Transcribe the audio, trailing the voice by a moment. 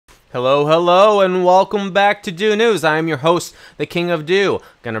Hello, hello, and welcome back to Do News. I am your host, the King of Do.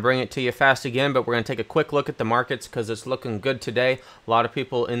 Gonna bring it to you fast again, but we're gonna take a quick look at the markets because it's looking good today. A lot of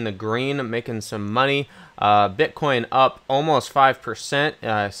people in the green, making some money. Bitcoin up almost 5%.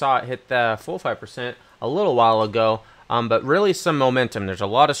 I saw it hit the full 5% a little while ago, but really some momentum. There's a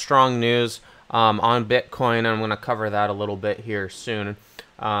lot of strong news on Bitcoin, and I'm gonna cover that a little bit here soon.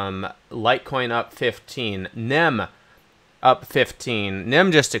 Litecoin up 15. NEM up 15.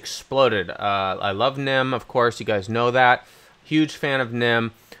 NEM just exploded. I love NEM, of course. You guys know that. Huge fan of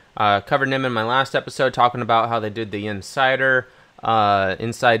NEM. Covered NEM in my last episode, talking about how they did the inside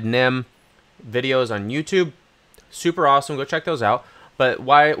NEM videos on YouTube. Super awesome. Go check those out. But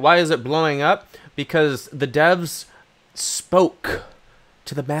why is it blowing up? Because the devs spoke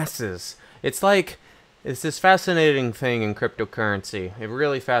to the masses. It's this fascinating thing in cryptocurrency. It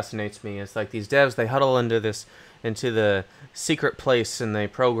really fascinates me. It's like these devs, they huddle into the secret place and they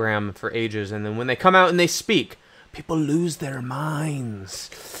program for ages, and then when they come out and they speak, people lose their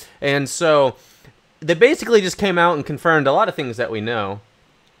minds. And so they basically just came out and confirmed a lot of things that we know,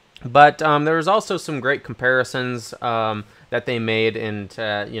 but there was also some great comparisons that they made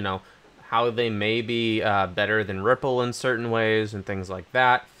into how they may be better than Ripple in certain ways and things like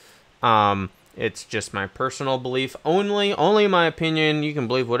that. It's just my personal belief. Only my opinion. You can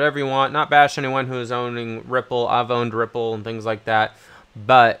believe whatever you want. Not bash anyone who is owning Ripple. I've owned Ripple and things like that.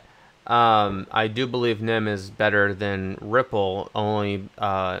 But I do believe NEM is better than Ripple. Only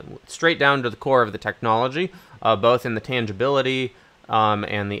straight down to the core of the technology, both in the tangibility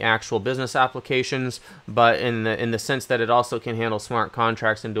and the actual business applications, but in the sense that it also can handle smart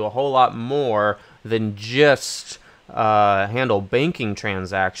contracts and do a whole lot more than just handle banking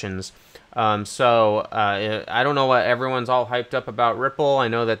transactions. So I don't know what everyone's all hyped up about Ripple. I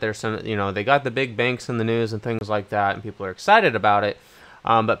know that there's some, they got the big banks in the news and things like that, and people are excited about it.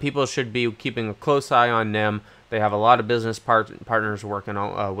 But people should be keeping a close eye on NEM. They have a lot of business partners working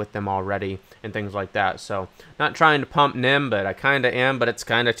with them already and things like that. So not trying to pump NEM, but I kind of am, but it's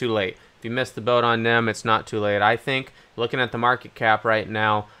kind of too late. If you missed the boat on NEM, it's not too late. I think looking at the market cap right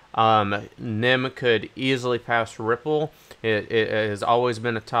now, NEM could easily pass Ripple. It has always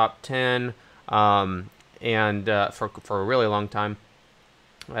been a top 10, and for a really long time.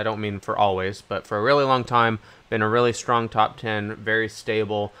 I don't mean for always, but for a really long time, been a really strong top 10, very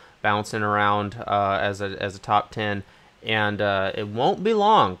stable, bouncing around as a top 10, and it won't be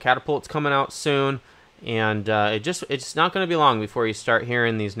long. Catapult's coming out soon, and it's not going to be long before you start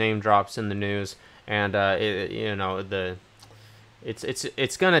hearing these name drops in the news, and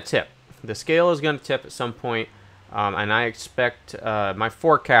it's going to tip. The scale is going to tip at some point, and I expect, my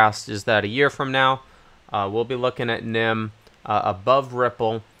forecast is that a year from now, we'll be looking at NEM above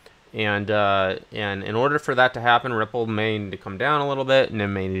Ripple, and in order for that to happen, Ripple may need to come down a little bit,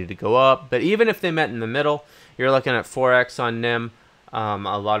 NEM may need to go up. But even if they met in the middle, you're looking at 4x on NEM. A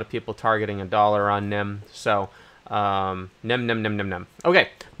lot of people targeting $1 on NEM. So NEM. Okay,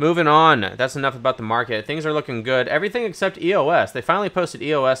 moving on. That's enough about the market. Things are looking good. Everything except EOS. They finally posted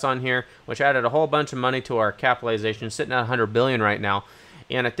EOS on here, which added a whole bunch of money to our capitalization, sitting at 100 billion right now.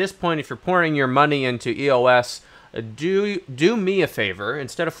 And at this point, if you're pouring your money into EOS, do me a favor.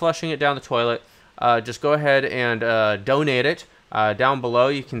 Instead of flushing it down the toilet, just go ahead and donate it. Down below,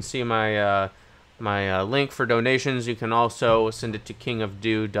 you can see my link for donations. You can also send it to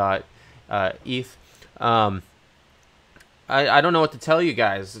kingofdo.eth. I don't know what to tell you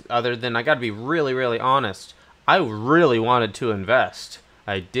guys other than I got to be really, really honest. I really wanted to invest.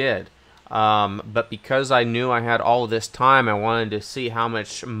 I did. But because I knew I had all this time, I wanted to see how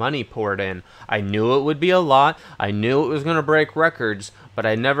much money poured in. I knew it would be a lot. I knew it was going to break records, but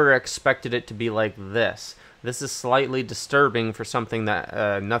I never expected it to be like this. This is slightly disturbing for something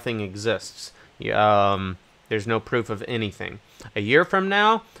that nothing exists. There's no proof of anything. A year from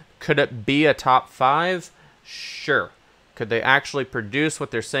now, could it be a top 5? Sure. Could they actually produce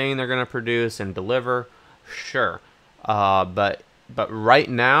what they're saying they're going to produce and deliver? Sure. But right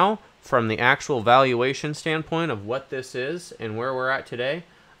now, from the actual valuation standpoint of what this is and where we're at today,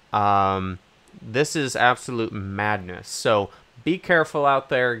 this is absolute madness. So be careful out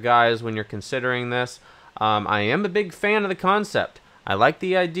there, guys, when you're considering this. I am a big fan of the concept. I like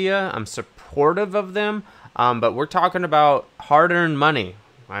the idea. I'm supportive of them. But we're talking about hard-earned money.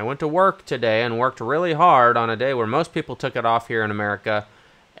 I went to work today and worked really hard on a day where most people took it off here in America,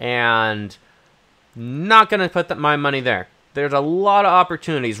 and not going to put my money there. There's a lot of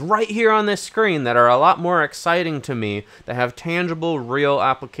opportunities right here on this screen that are a lot more exciting to me, that have tangible, real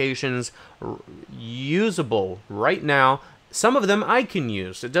applications, usable right now. Some of them I can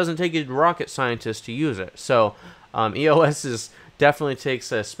use. It doesn't take a rocket scientist to use it. So EOS is definitely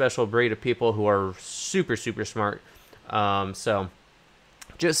takes a special breed of people who are super, super smart. So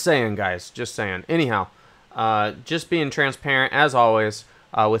just saying, guys, just saying. Anyhow, just being transparent, as always,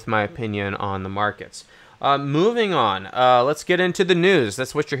 with my opinion on the markets. Moving on, let's get into the news.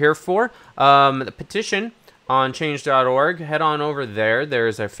 That's what you're here for. The petition on change.org. Head on over there.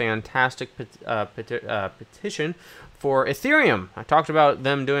 There's a fantastic petition for Ethereum. I talked about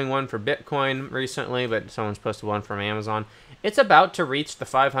them doing one for Bitcoin recently, but someone's posted one from Amazon. It's about to reach the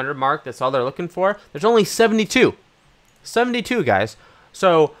 500 mark. That's all they're looking for. There's only 72. 72, guys.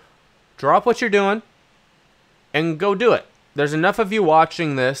 So drop what you're doing and go do it. There's enough of you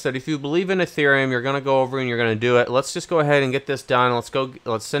watching this that if you believe in Ethereum, you're going to go over and you're going to do it. Let's just go ahead and get this done.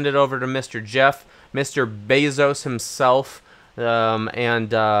 Let's send it over to Mr. Jeff, Mr. Bezos himself,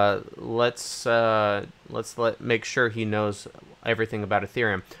 and let's make sure he knows everything about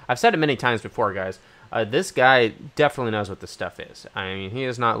Ethereum. I've said it many times before, guys. This guy definitely knows what this stuff is. I mean, he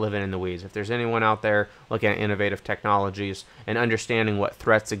is not living in the weeds. If there's anyone out there looking at innovative technologies and understanding what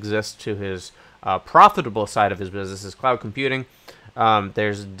threats exist to his profitable side of his business, is cloud computing,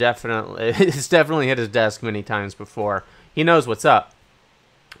 it's definitely hit his desk many times before. He knows what's up.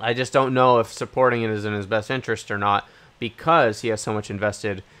 I just don't know if supporting it is in his best interest or not, because he has so much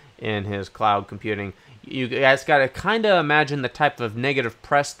invested in his cloud computing. You guys got to kind of imagine the type of negative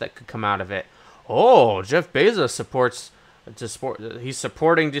press that could come out of it. Oh, Jeff Bezos he's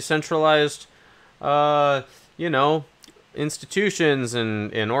supporting decentralized, institutions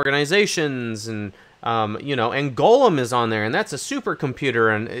and organizations, and and Golem is on there, and that's a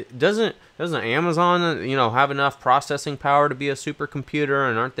supercomputer. And doesn't Amazon have enough processing power to be a supercomputer?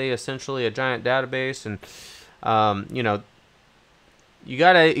 And aren't they essentially a giant database? And you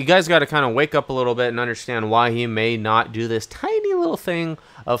guys gotta kind of wake up a little bit and understand why he may not do this tiny little thing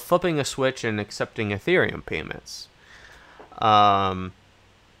of flipping a switch and accepting Ethereum payments.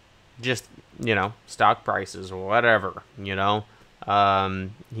 Just stock prices or whatever. He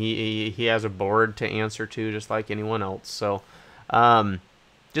has a board to answer to, just like anyone else. So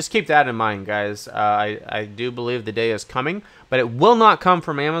just keep that in mind, guys. I do believe the day is coming, but it will not come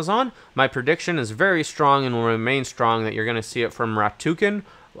from Amazon. My prediction is very strong and will remain strong that you're going to see it from Ratukin,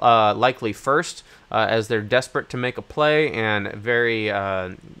 likely first, as they're desperate to make a play and very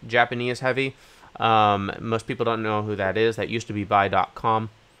Japanese heavy. Most people don't know who that is. That used to be buy.com.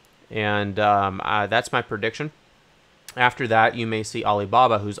 And that's my prediction. After that, you may see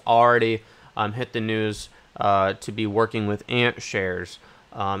Alibaba, who's already hit the news to be working with Ant shares.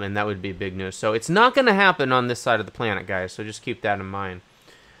 And that would be big news. So it's not going to happen on this side of the planet, guys. So just keep that in mind.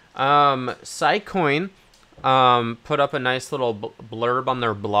 Sitecoin put up a nice little blurb on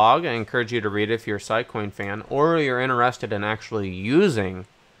their blog. I encourage you to read it if you're a Sitecoin fan, or you're interested in actually using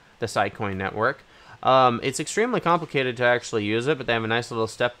the Sitecoin network. It's extremely complicated to actually use it, but they have a nice little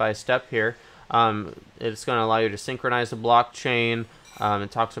step-by-step here. It's going to allow you to synchronize the blockchain.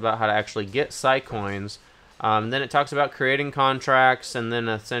 It talks about how to actually get Sitecoins. Then it talks about creating contracts and then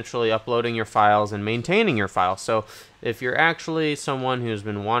essentially uploading your files and maintaining your files. So if you're actually someone who's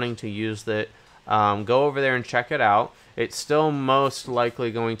been wanting to use it, go over there and check it out. It's still most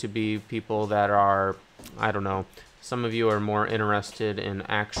likely going to be people that are, I don't know, some of you are more interested in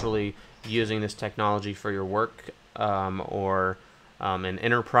actually using this technology for your work, or an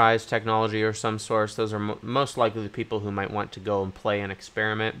enterprise technology or some source. Those are most likely the people who might want to go and play and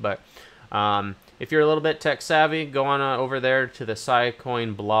experiment. But if you're a little bit tech savvy, go on over there to the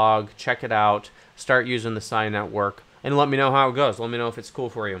Sitecoin blog, check it out, start using the Sci network, and let me know how it goes. Let me know if it's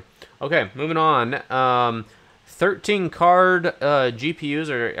cool for you. Okay, moving on. 13 card GPUs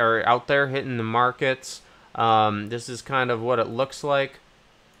are out there hitting the markets. This is kind of what it looks like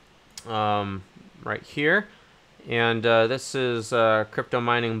right here. And this is a crypto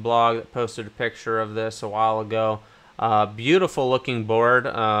mining blog that posted a picture of this a while ago. Beautiful looking board.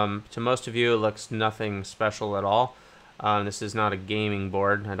 To most of you, it looks nothing special at all. This is not a gaming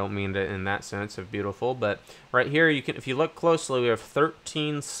board. I don't mean it in that sense of beautiful, but right here, you can, if you look closely, we have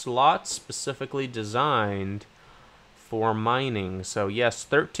 13 slots specifically designed for mining. So yes,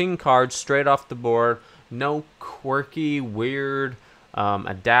 13 cards straight off the board. No quirky, weird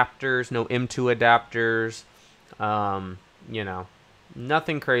adapters. No M2 adapters.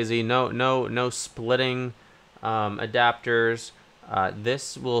 Nothing crazy. No splitting adapters.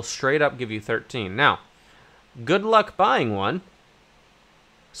 This will straight up give you 13. Now, good luck buying one.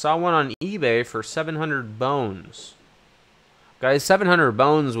 Saw one on eBay for 700 bones. Guys, 700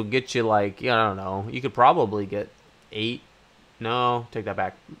 bones would get you like, I don't know, you could probably get 8. No, take that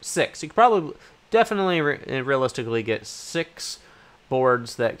back. 6. You could probably, definitely, realistically get 6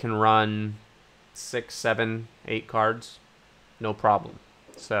 boards that can run 6, 7, 8 cards. no problem.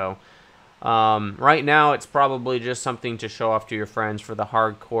 So right now, it's probably just something to show off to your friends for the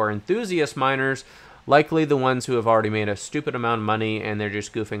hardcore enthusiast miners, likely the ones who have already made a stupid amount of money and they're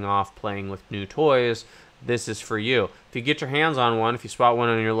just goofing off playing with new toys. This is for you. If you get your hands on one, if you spot one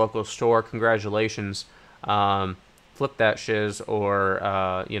in your local store, congratulations. Flip that shiz,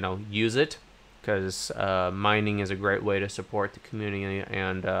 or use it, because mining is a great way to support the community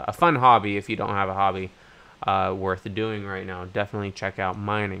and a fun hobby. If you don't have a hobby worth doing right now, definitely check out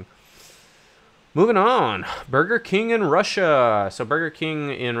mining. Moving on, Burger King in Russia. So Burger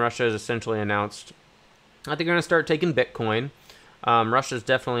King in Russia has essentially announced that they're going to start taking Bitcoin. Russia's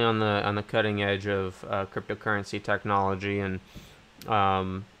definitely on the cutting edge of cryptocurrency technology, and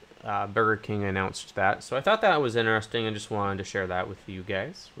Burger King announced that. So I thought that was interesting and just wanted to share that with you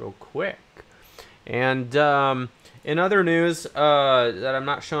guys real quick. And in other news that I'm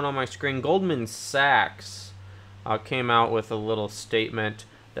not showing on my screen, Goldman Sachs came out with a little statement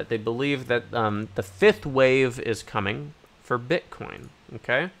that they believe that the fifth wave is coming for Bitcoin.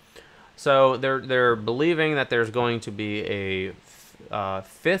 Okay, so they're believing that there's going to be a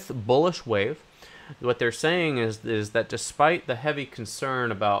fifth bullish wave. What they're saying is that despite the heavy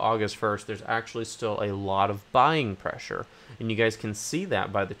concern about August 1st, there's actually still a lot of buying pressure. And you guys can see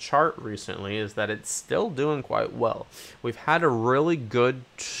that by the chart recently, is that it's still doing quite well. We've had a really good,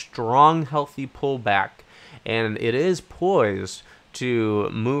 strong, healthy pullback, and it is poised to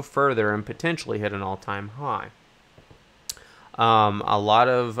move further and potentially hit an all-time high. A lot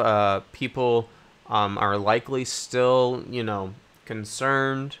of people are likely still,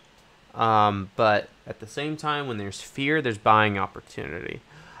 concerned. But at the same time, when there's fear, there's buying opportunity.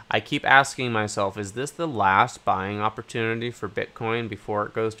 I keep asking myself, is this the last buying opportunity for Bitcoin before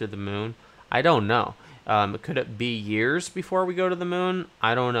it goes to the moon? I don't know. Could it be years before we go to the moon?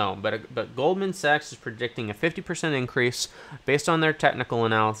 I don't know. But Goldman Sachs is predicting a 50% increase based on their technical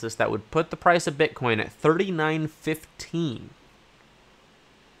analysis that would put the price of Bitcoin at $39.15.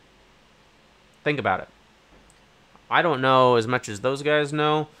 Think about it. I don't know as much as those guys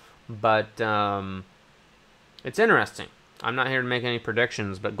know, but it's interesting. I'm not here to make any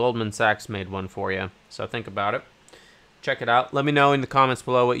predictions, but Goldman Sachs made one for you. So think about it. Check it out. Let me know in the comments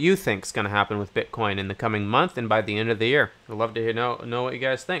below what you think is going to happen with Bitcoin in the coming month and by the end of the year. I'd love to know what you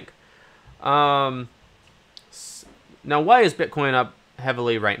guys think. Now, why is Bitcoin up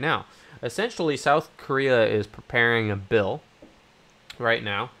heavily right now? Essentially, South Korea is preparing a bill right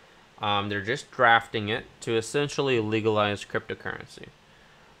now. They're just drafting it to essentially legalize cryptocurrency.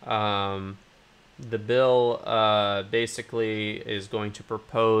 The bill basically is going to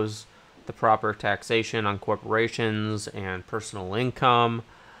propose the proper taxation on corporations and personal income,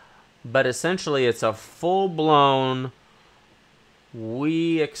 but essentially it's a full-blown,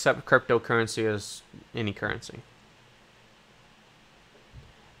 we accept cryptocurrency as any currency.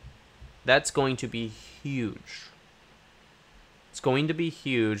 That's going to be huge. It's going to be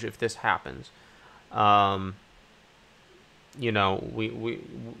huge if this happens. The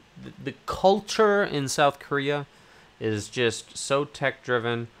culture in South Korea is just so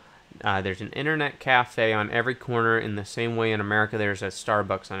tech-driven. There's an internet cafe on every corner in the same way in America there's a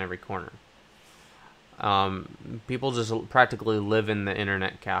Starbucks on every corner. People just practically live in the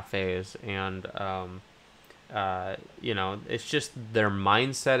internet cafes, and it's just their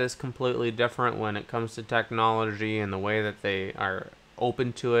mindset is completely different when it comes to technology and the way that they are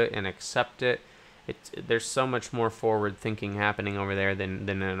open to it and accept it. There's so much more forward thinking happening over there than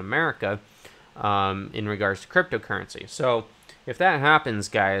in America in regards to cryptocurrency. So if that happens,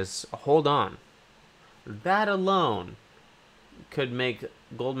 guys, hold on. That alone could make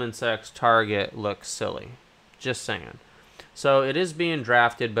Goldman Sachs' target look silly. Just saying. So it is being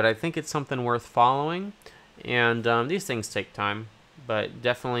drafted, but I think it's something worth following. And these things take time, but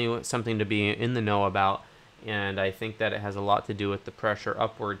definitely something to be in the know about. And I think that it has a lot to do with the pressure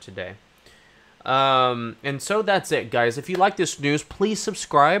upward today. And so that's it, guys. If you like this news, please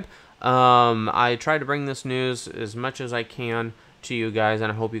subscribe. I try to bring this news as much as I can to you guys,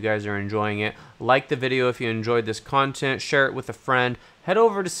 and I hope you guys are enjoying it. Like the video if you enjoyed this content. Share it with a friend. Head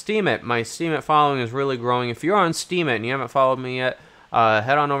over to Steemit. My Steemit following is really growing. If you're on Steemit and you haven't followed me yet,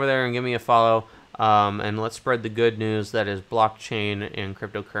 head on over there and give me a follow. And let's spread the good news that is blockchain and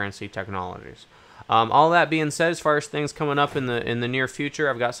cryptocurrency technologies. All that being said, as far as things coming up in the near future,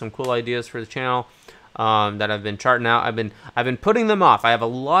 I've got some cool ideas for the channel that I've been charting out. I've been putting them off. I have a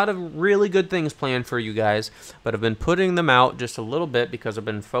lot of really good things planned for you guys, but I've been putting them out just a little bit because I've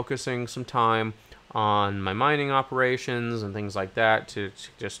been focusing some time on my mining operations and things like that and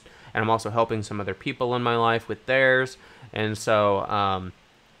I'm also helping some other people in my life with theirs. And so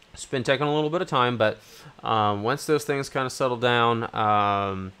It's been taking a little bit of time, but once those things kind of settle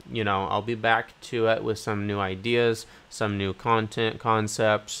down, you know, I'll be back to it with some new ideas, some new content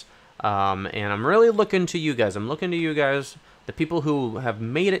concepts, and I'm really looking to you guys. I'm looking to you guys, the people who have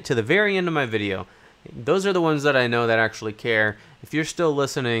made it to the very end of my video. Those are the ones that I know that actually care. If you're still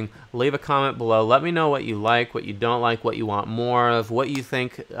listening, leave a comment below. Let me know what you like, what you don't like, what you want more of, what you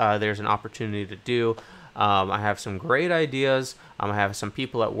think there's an opportunity to do. I have some great ideas. I have some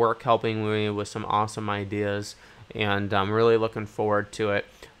people at work helping me with some awesome ideas, and I'm really looking forward to it.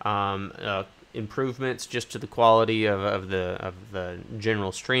 Improvements just to the quality of the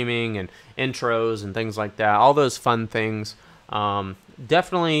general streaming and intros and things like that. All those fun things.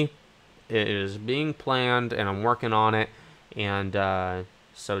 Definitely, it is being planned, and I'm working on it. And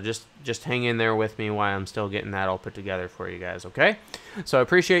so just hang in there with me while I'm still getting that all put together for you guys, okay? So I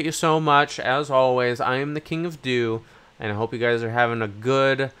appreciate you so much. As always, I am the King of Do, and I hope you guys are having a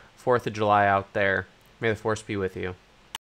good 4th of July out there. May the Force be with you.